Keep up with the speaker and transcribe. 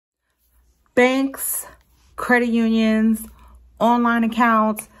banks, credit unions, online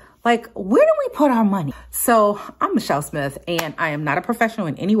accounts. Like, where do we put our money? So I'm Michelle Smith, and I am not a professional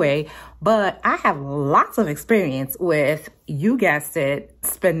in any way, but I have lots of experience with, you guessed it,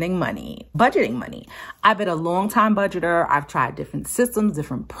 spending money, budgeting money. I've been a long time budgeter. I've tried different systems,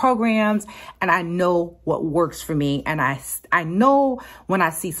 different programs, and I know what works for me. And I know when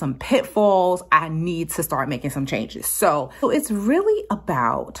I see some pitfalls, I need to start making some changes. So it's really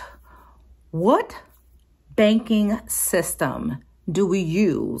about what banking system do we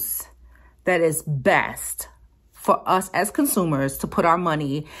use that is best for us as consumers to put our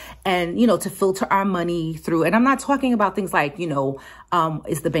money and, to filter our money through. And I'm not talking about things like,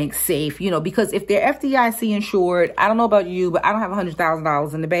 is the bank safe? Because if they're FDIC insured, I don't know about you, but I don't have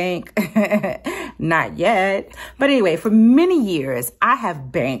 $100,000 in the bank. Not yet. But anyway, for many years, I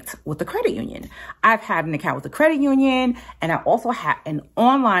have banked with the credit union. I've had an account with the credit union, and I also have an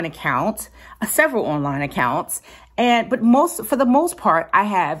online account, several online accounts. But for the most part, I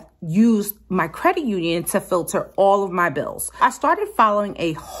have used my credit union to filter all of my bills. I started following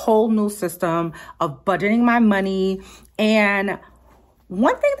a whole new system of budgeting my money. And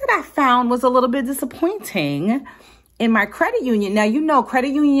one thing that I found was a little bit disappointing in my credit union. Now, credit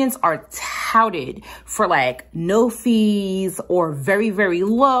unions are touted for like no fees or very, very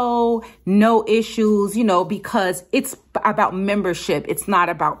low, no issues, because it's about membership. It's not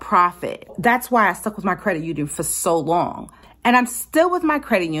about profit. That's why I stuck with my credit union for so long. And I'm still with my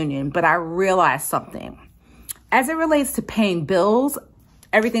credit union, but I realized something. As it relates to paying bills,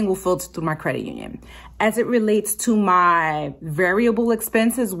 everything will filter through my credit union. As it relates to my variable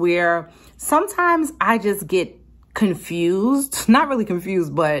expenses, where sometimes I just get confused, not really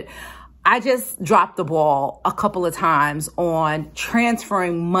confused, but I just dropped the ball a couple of times on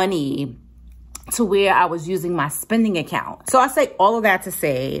transferring money to where I was using my spending account. So I say all of that to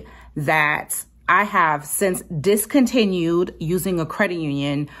say that I have since discontinued using a credit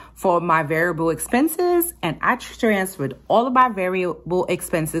union for my variable expenses, and I transferred all of my variable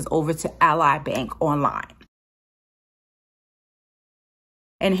expenses over to Ally Bank online.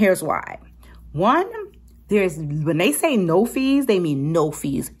 And here's why. One, when they say no fees, they mean no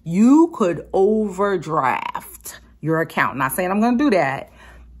fees. You could overdraft your account. Not saying I'm going to do that,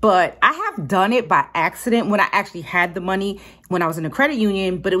 but I have done it by accident when I actually had the money when I was in a credit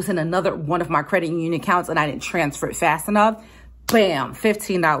union, but it was in another one of my credit union accounts and I didn't transfer it fast enough. Bam,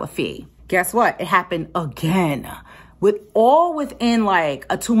 $15 fee. Guess what? It happened again. Within like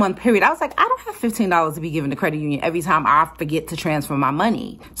a 2-month period. I was like, I don't have $15 to be giving the credit union every time I forget to transfer my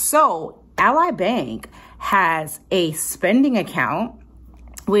money. So Ally Bank has a spending account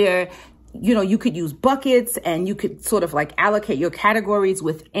where, you could use buckets and you could sort of like allocate your categories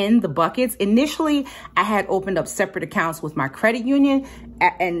within the buckets. Initially, I had opened up separate accounts with my credit union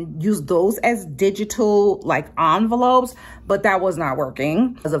and used those as digital like envelopes, but that was not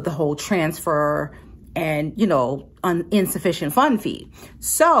working because of the whole transfer and, insufficient fund fee.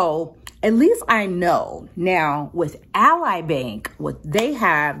 So at least I know now with Ally Bank, what they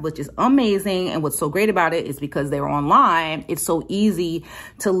have, which is amazing. And what's so great about it is because they're online, it's so easy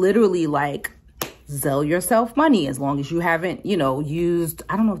to literally like Zelle yourself money as long as you haven't, used,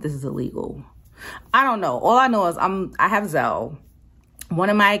 I don't know if this is illegal. I don't know. All I know is I have Zelle.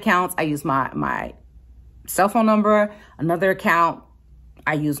 One of my accounts, I use my cell phone number. Another account,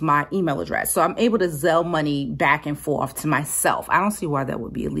 I use my email address. So I'm able to Zelle money back and forth to myself. I don't see why that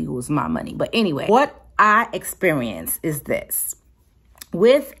would be illegal. It's my money. But anyway, what I experience is this.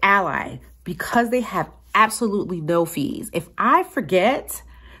 With Ally, because they have absolutely no fees, if I forget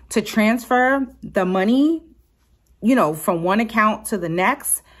to transfer the money, from one account to the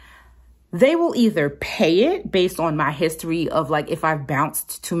next, they will either pay it based on my history of like if I've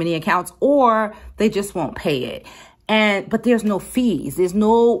bounced too many accounts, or they just won't pay it. But there's no fees. There's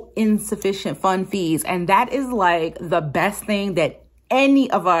no insufficient fund fees. And that is like the best thing that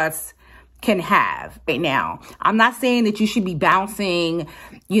any of us can have right now. I'm not saying that you should be bouncing,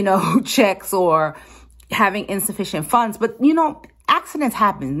 checks or having insufficient funds, but accidents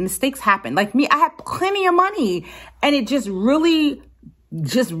happen, mistakes happen. Like me, I had plenty of money and it just really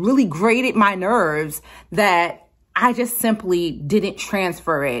grated my nerves that I just simply didn't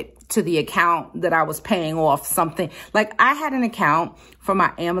transfer it to the account that I was paying off something. Like I had an account for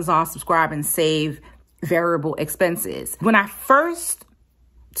my Amazon Subscribe and Save variable expenses. When I first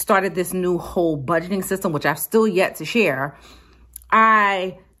started this new whole budgeting system, which I've still yet to share,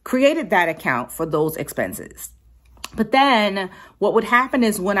 I created that account for those expenses. But then what would happen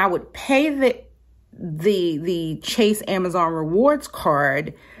is when I would pay the Chase Amazon Rewards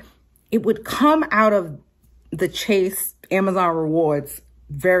card, it would come out of the Chase Amazon Rewards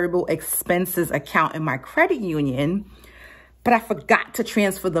variable expenses account in my credit union, but I forgot to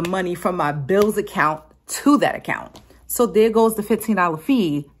transfer the money from my bills account to that account. So there goes the $15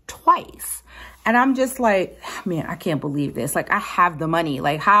 fee twice. And I'm just like, man, I can't believe this. Like, I have the money.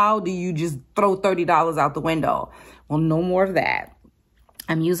 Like, how do you just throw $30 out the window? Well, no more of that.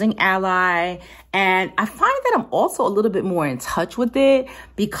 I'm using Ally, and I find that I'm also a little bit more in touch with it,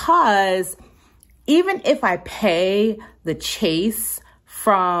 because even if I pay the Chase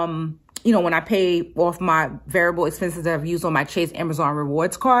from, you know, when I pay off my variable expenses that I've used on my Chase Amazon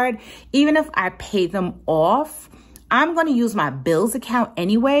Rewards card, even if I pay them off, I'm going to use my bills account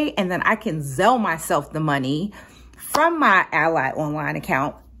anyway, and then I can Zelle myself the money from my Ally online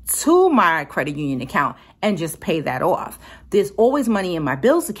account to my credit union account and just pay that off. There's always money in my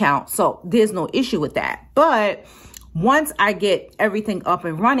bills account, so there's no issue with that. But once I get everything up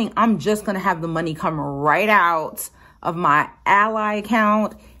and running, I'm just going to have the money come right out of my Ally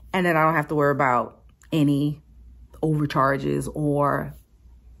account, and then I don't have to worry about any overcharges or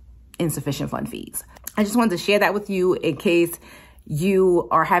insufficient fund fees. I just wanted to share that with you in case you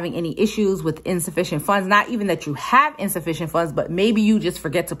are having any issues with insufficient funds. Not even that you have insufficient funds, but maybe you just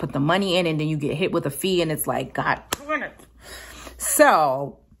forget to put the money in and then you get hit with a fee and it's like, God darn it.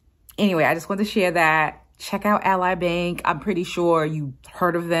 So anyway, I just wanted to share that. Check out Ally Bank. I'm pretty sure you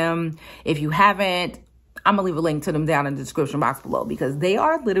heard of them. If you haven't, I'm gonna leave a link to them down in the description box below, because they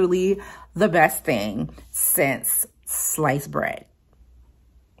are literally the best thing since sliced bread.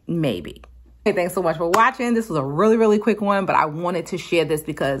 Maybe. Hey, thanks so much for watching. This was a really, really quick one, but I wanted to share this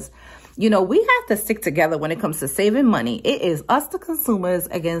because, you know, we have to stick together when it comes to saving money. It is us, the consumers,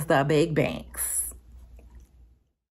 against the big banks.